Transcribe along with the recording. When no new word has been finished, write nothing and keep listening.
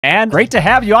And great to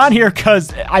have you on here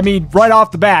because, I mean, right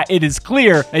off the bat, it is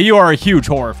clear that you are a huge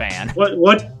horror fan.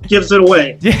 What gives it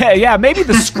away? Yeah, maybe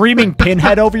the screaming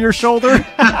pinhead over your shoulder.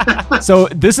 So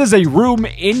this is a room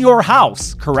in your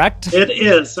house, correct? It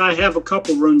is. I have a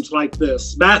couple rooms like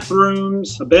this.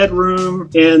 Bathrooms, a bedroom,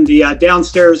 and the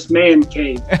downstairs man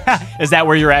cave. Is that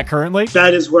where you're at currently?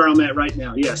 That is where I'm at right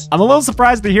now, yes. I'm a little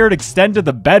surprised to hear it extend to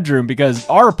the bedroom because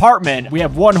our apartment, we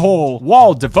have one whole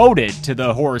wall devoted to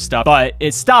the horror stuff, but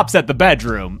it stops at the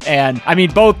bedroom. And I mean,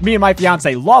 both me and my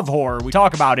fiance love horror. We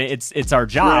talk about it. It's our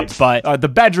jobs, right. But the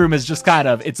bedroom is just kind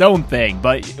of its own thing.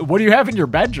 But what do you have in your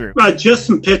bedroom? Just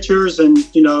some pictures and,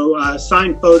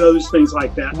 signed photos, things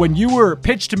like that. When you were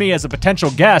pitched to me as a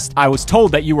potential guest, I was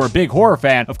told that you were a big horror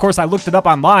fan. Of course, I looked it up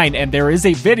online, and there is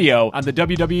a video on the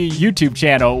WWE YouTube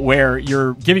channel where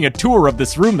you're giving a tour of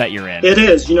this room that you're in. It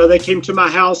is. They came to my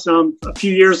house a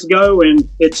few years ago, and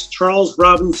it's Charles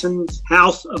Robinson's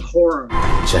House of Horror.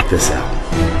 Check this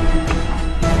out.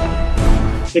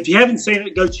 If you haven't seen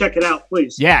it, go check it out,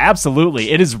 please. Yeah,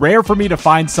 absolutely. It is rare for me to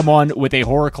find someone with a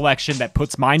horror collection that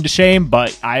puts mine to shame,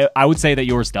 but I would say that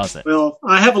yours doesn't. Well,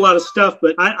 I have a lot of stuff,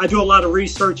 but I do a lot of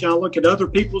research, and I look at other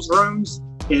people's rooms.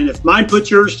 And if mine put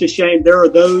yours to shame, there are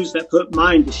those that put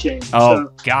mine to shame.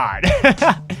 Oh, God.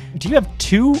 Do you have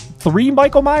 3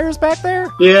 Michael Myers back there?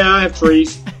 Yeah, I have 3.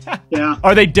 Yeah.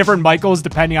 Are they different Michaels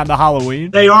depending on the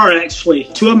Halloween? They are, actually.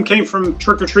 2 of them came from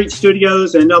Trick or Treat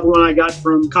Studios, and another one I got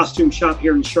from Costume Shop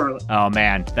here in Charlotte. Oh,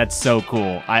 man. That's so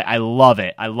cool. I love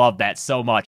it. I love that so much.